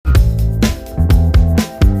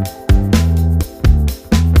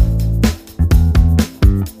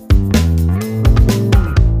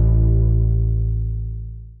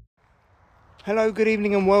Hello, good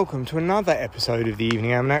evening and welcome to another episode of the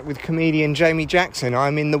Evening Almanac with comedian Jamie Jackson.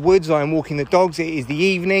 I'm in the woods, I'm walking the dogs, it is the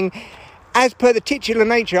evening, as per the titular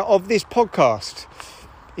nature of this podcast.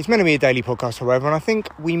 It's meant to be a daily podcast, however, and I think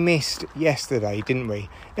we missed yesterday, didn't we?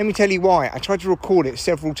 Let me tell you why. I tried to record it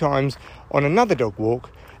several times on another dog walk,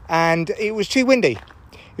 and it was too windy.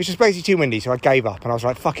 It was just basically too windy, so I gave up, and I was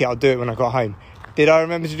like, fuck it, I'll do it when I got home. Did I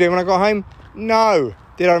remember to do it when I got home? No.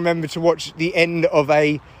 Did I remember to watch the end of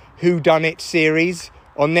a Whodunit series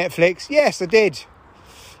on Netflix? Yes, I did.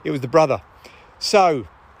 It was The Brother. So,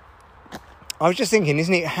 I was just thinking,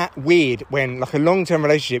 isn't it weird when like a long-term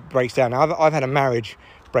relationship breaks down? I've had a marriage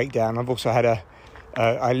breakdown. I've also had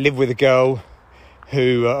I live with a girl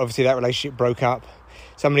who obviously that relationship broke up.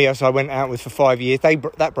 Somebody else I went out with for 5 years,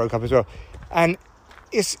 that broke up as well. And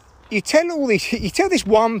you tell this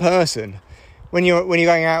one person when you're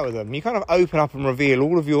going out with them, you kind of open up and reveal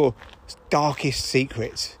all of your darkest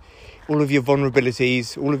secrets, all of your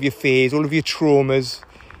vulnerabilities, all of your fears, all of your traumas,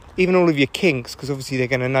 even all of your kinks, because obviously they're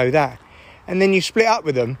going to know that. And then you split up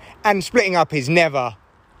with them, and splitting up is never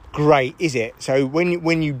great, is it? So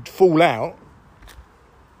when you fall out,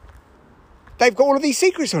 they've got all of these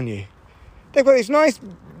secrets on you. They've got this nice,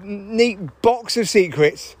 neat box of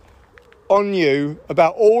secrets on you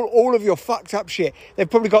about all of your fucked up shit. They've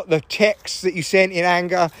probably got the texts that you sent in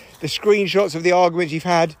anger, the screenshots of the arguments you've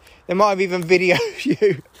had. They might have even videoed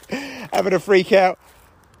you having a freak out.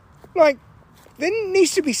 Like, there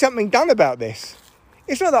needs to be something done about this.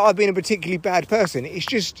 It's not that I've been a particularly bad person. It's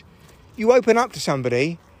just, you open up to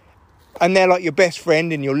somebody and they're like your best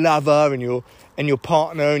friend and your lover and your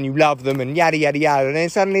partner and you love them and yada, yada, yada. And then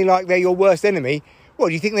suddenly like they're your worst enemy. What,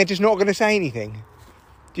 do you think they're just not going to say anything?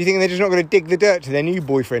 Do you think they're just not going to dig the dirt to their new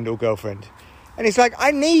boyfriend or girlfriend? And it's like,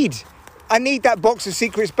 I need that box of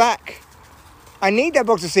secrets back. I need that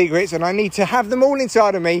box of secrets, and I need to have them all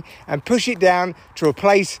inside of me and push it down to a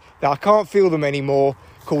place that I can't feel them anymore,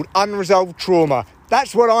 called unresolved trauma.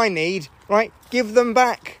 That's what I need, right? Give them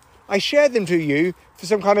back. I shared them to you for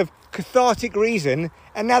some kind of cathartic reason,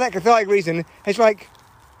 and now that cathartic reason has like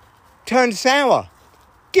turned sour.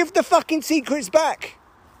 Give the fucking secrets back.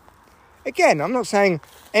 Again, I'm not saying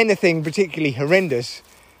anything particularly horrendous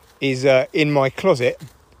is in my closet,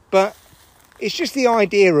 but it's just the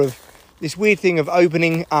idea of this weird thing of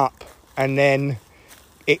opening up and then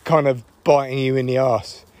it kind of biting you in the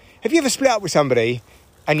arse. Have you ever split up with somebody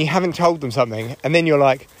and you haven't told them something and then you're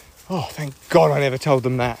like, oh, thank God I never told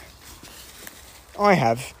them that? I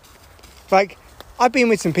have. Like, I've been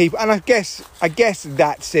with some people, and I guess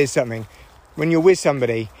that says something. When you're with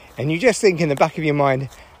somebody and you just think in the back of your mind,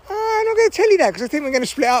 I'm not going to tell you that because I think we're going to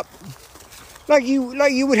split up. Like you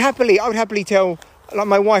would happily, I would happily tell, like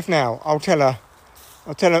my wife now, I'll tell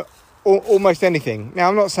her almost anything. Now,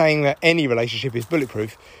 I'm not saying that any relationship is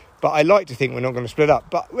bulletproof, but I like to think we're not going to split up.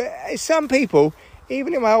 But some people,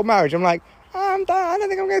 even in my old marriage, I'm like, I don't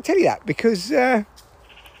think I'm going to tell you that because I've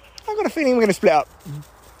got a feeling we're going to split up.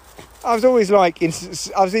 I was always like,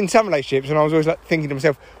 I was in some relationships and I was always like thinking to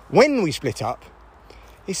myself, when we split up,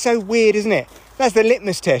 it's so weird, isn't it? That's the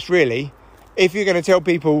litmus test, really. If you're going to tell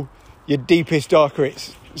people your deepest,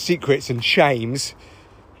 darkest secrets and shames,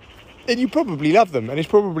 then you probably love them and it's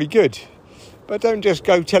probably good. But don't just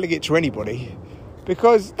go telling it to anybody,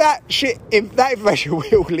 because that information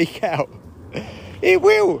will leak out. It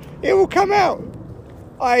will come out.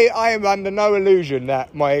 I am under no illusion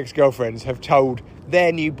that my ex-girlfriends have told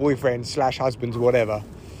their new boyfriends / husbands, whatever,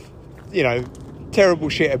 terrible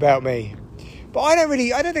shit about me. But I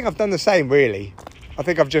don't think I've done the same, really. I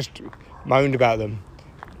think I've just moaned about them.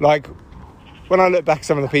 Like, when I look back at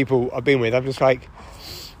some of the people I've been with, I'm just like,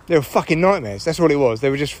 they were fucking nightmares. That's what it was. They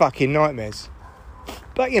were just fucking nightmares.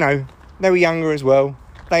 But, they were younger as well.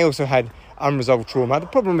 They also had unresolved trauma. The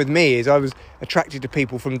problem with me is I was attracted to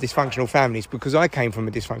people from dysfunctional families because I came from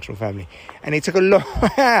a dysfunctional family. And it took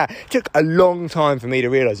a long time for me to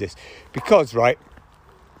realise this. Because, right,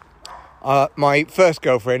 my first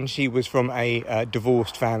girlfriend, she was from a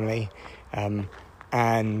divorced family. And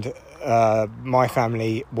my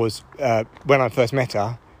family was, when I first met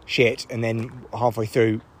her, shit, and then halfway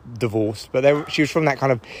through divorced. But she was from that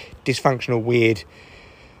kind of dysfunctional, weird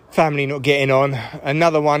family, not getting on.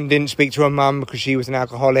 Another one didn't speak to her mum because she was an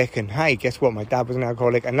alcoholic, and hey, guess what, my dad was an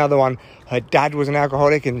alcoholic. Another one, her dad was an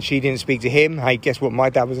alcoholic and she didn't speak to him. Hey, guess what, my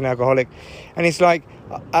dad was an alcoholic. And it's like,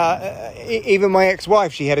 even my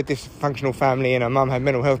ex-wife, she had a dysfunctional family and her mum had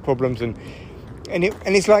mental health problems, and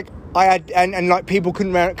it's like I had and like people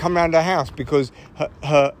couldn't come around her house because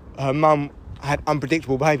her mum had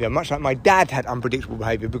unpredictable behaviour, much like my dad had unpredictable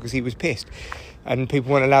behaviour because he was pissed and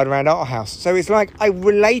people weren't allowed around our house. So it's like I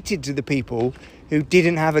related to the people who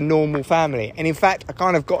didn't have a normal family. And in fact, I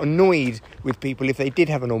kind of got annoyed with people if they did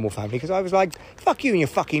have a normal family, because I was like, fuck you and your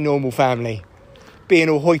fucking normal family. Being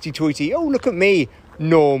all hoity-toity, oh, look at me,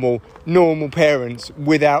 normal parents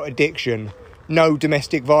without addiction, no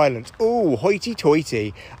domestic violence. Oh,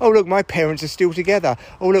 hoity-toity. Oh, look, my parents are still together.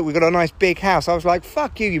 Oh, look, we've got a nice big house. I was like,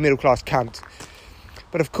 fuck you, you middle-class cunt.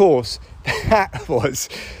 But of course, that was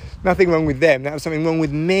nothing wrong with them. That was something wrong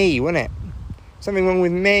with me, wasn't it? Something wrong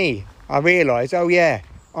with me. I realised, oh yeah,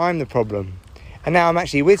 I'm the problem. And now I'm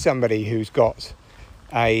actually with somebody who's got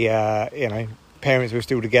parents who are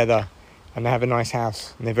still together, and they have a nice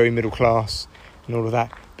house, and they're very middle class, and all of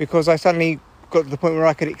that. Because I suddenly got to the point where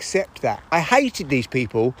I could accept that. I hated these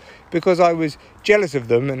people because I was jealous of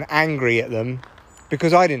them and angry at them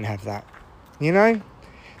because I didn't have that. You know?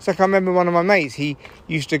 It's like I remember one of my mates, he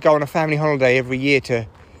used to go on a family holiday every year to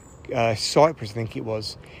Cyprus, I think it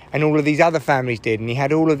was. And all of these other families did. And he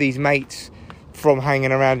had all of these mates from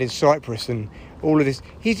hanging around in Cyprus and all of this.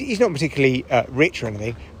 He's not particularly rich or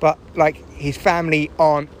anything, but like his family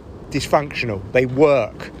aren't dysfunctional. They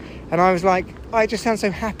work. And I was like, I just sound so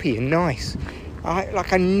happy and nice.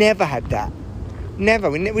 I never had that. Never.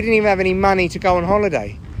 We didn't even have any money to go on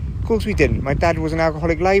holiday. Of course we didn't. My dad was an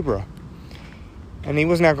alcoholic labourer. And he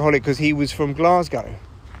wasn't alcoholic because he was from Glasgow.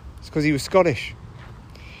 It's because he was Scottish.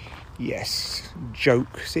 Yes,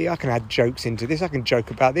 joke. See, I can add jokes into this. I can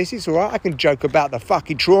joke about this. It's all right. I can joke about the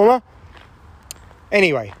fucking trauma.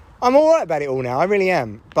 Anyway, I'm all right about it all now. I really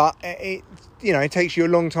am. But it takes you a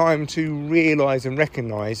long time to realise and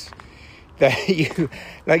recognise that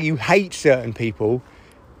you hate certain people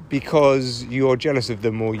because you're jealous of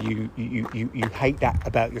them, or you hate that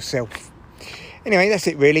about yourself. Anyway, that's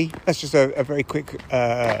it really. That's just a very quick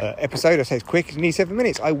episode. I say it's quick. It's nearly 7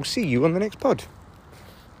 minutes. I will see you on the next pod.